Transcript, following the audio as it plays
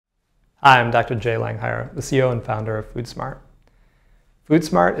Hi, I'm Dr. Jay Langhire, the CEO and founder of FoodSmart.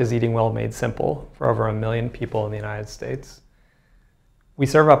 FoodSmart is eating well made simple for over 1 million people in the United States. We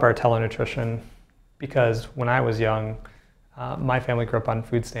serve up our telenutrition because when I was young, my family grew up on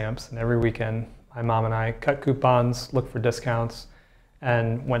food stamps, and every weekend my mom and I cut coupons, looked for discounts,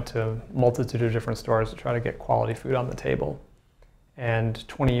 and went to a multitude of different stores to try to get quality food on the table. And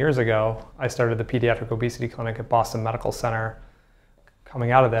 20 years ago, I started the pediatric obesity clinic at Boston Medical Center.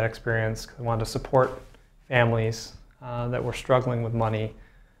 Coming out of that experience, I wanted to support families that were struggling with money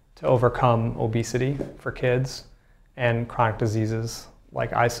to overcome obesity for kids and chronic diseases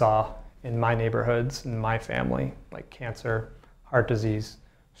like I saw in my neighborhoods, in my family, like cancer, heart disease,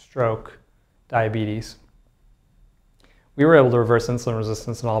 stroke, diabetes. We were able to reverse insulin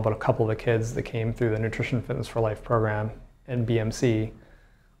resistance in all but a couple of the kids that came through the Nutrition Fitness for Life program and BMC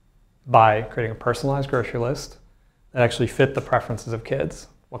by creating a personalized grocery list that actually fit the preferences of kids.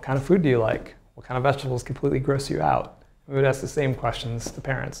 What kind of food do you like? What kind of vegetables completely gross you out? We would ask the same questions to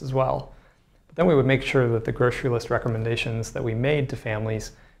parents as well. But then we would make sure that the grocery list recommendations that we made to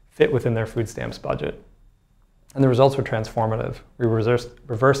families fit within their food stamps budget. And the results were transformative. We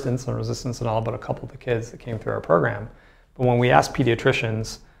reversed insulin resistance in all but a couple of the kids that came through our program. But when we asked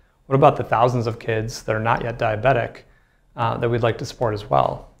pediatricians, what about the thousands of kids that are not yet diabetic that we'd like to support as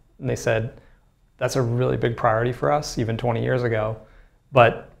well? And they said, that's a really big priority for us, even 20 years ago,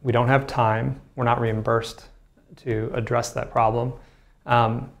 but we don't have time, we're not reimbursed to address that problem,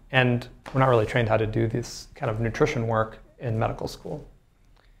 and we're not really trained how to do this kind of nutrition work in medical school.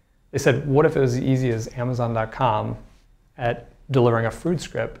 They said, what if it was as easy as Amazon.com at delivering a food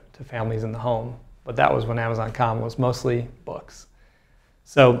script to families in the home? But that was when Amazon.com was mostly books.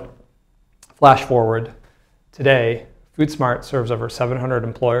 So flash forward, today, FoodSmart serves over 700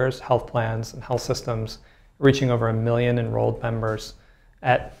 employers, health plans, and health systems, reaching over 1 million enrolled members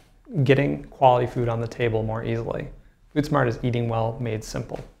at getting quality food on the table more easily. FoodSmart is eating well, made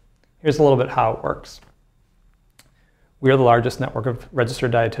simple. Here's a little bit how it works. We are the largest network of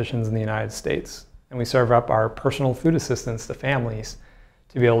registered dietitians in the United States, and we serve up our personal food assistance to families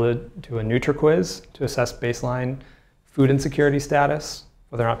to be able to do a NutriQuiz to assess baseline food insecurity status,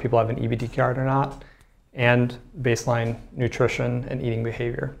 whether or not people have an EBT card or not, and baseline nutrition and eating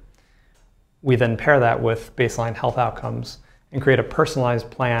behavior. We then pair that with baseline health outcomes and create a personalized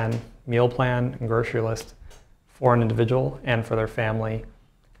plan, meal plan, and grocery list for an individual and for their family,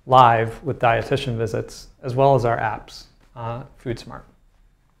 live with dietitian visits, as well as our apps, FoodSmart.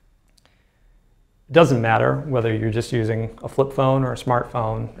 It doesn't matter whether you're just using a flip phone or a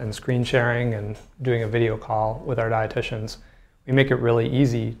smartphone and screen sharing and doing a video call with our dietitians. We make it really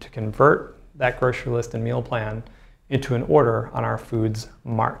easy to convert that grocery list and meal plan into an order on our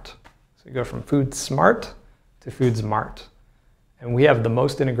FoodSmart. So you go from FoodSmart to FoodSmart. And we have the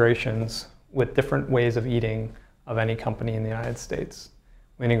most integrations with different ways of eating of any company in the United States.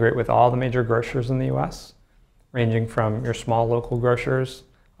 We integrate with all the major grocers in the US, ranging from your small local grocers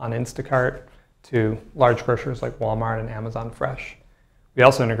on Instacart to large grocers like Walmart and Amazon Fresh. We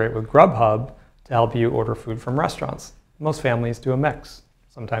also integrate with Grubhub to help you order food from restaurants. Most families do a mix.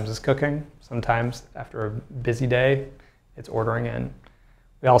 Sometimes it's cooking, sometimes after a busy day, it's ordering in.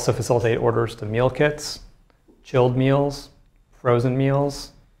 We also facilitate orders to meal kits, chilled meals, frozen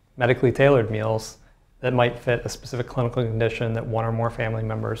meals, medically tailored meals that might fit a specific clinical condition that one or more family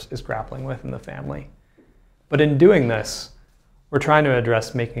members is grappling with in the family. But in doing this, we're trying to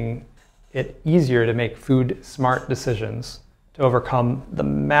address making it easier to make food smart decisions to overcome the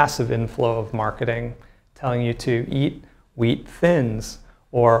massive inflow of marketing telling you to eat wheat thins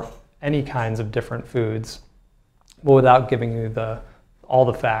or any kinds of different foods, but without giving you all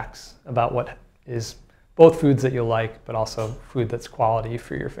the facts about what is both foods that you like, but also food that's quality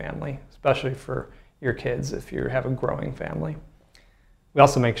for your family, especially for your kids if you have a growing family. We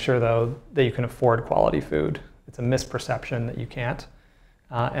also make sure, though, that you can afford quality food. It's a misperception that you can't.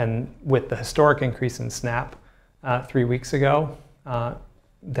 And with the historic increase in SNAP 3 weeks ago,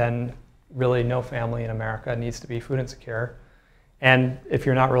 then really no family in America needs to be food insecure. And if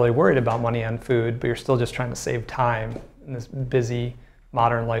you're not really worried about money on food, but you're still just trying to save time in this busy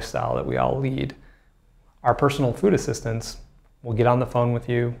modern lifestyle that we all lead, our personal food assistants will get on the phone with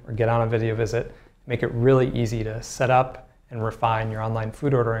you or get on a video visit, make it really easy to set up and refine your online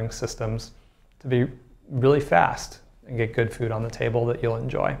food ordering systems to be really fast and get good food on the table that you'll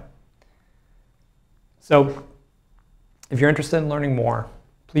enjoy. So if you're interested in learning more,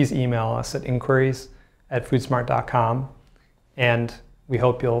 please email us at inquiries@foodsmart.com. And we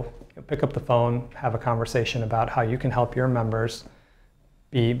hope you'll pick up the phone, have a conversation about how you can help your members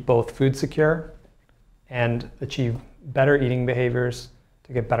be both food secure and achieve better eating behaviors,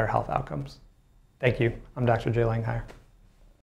 to get better health outcomes. Thank you. I'm Dr. Jay Langhire.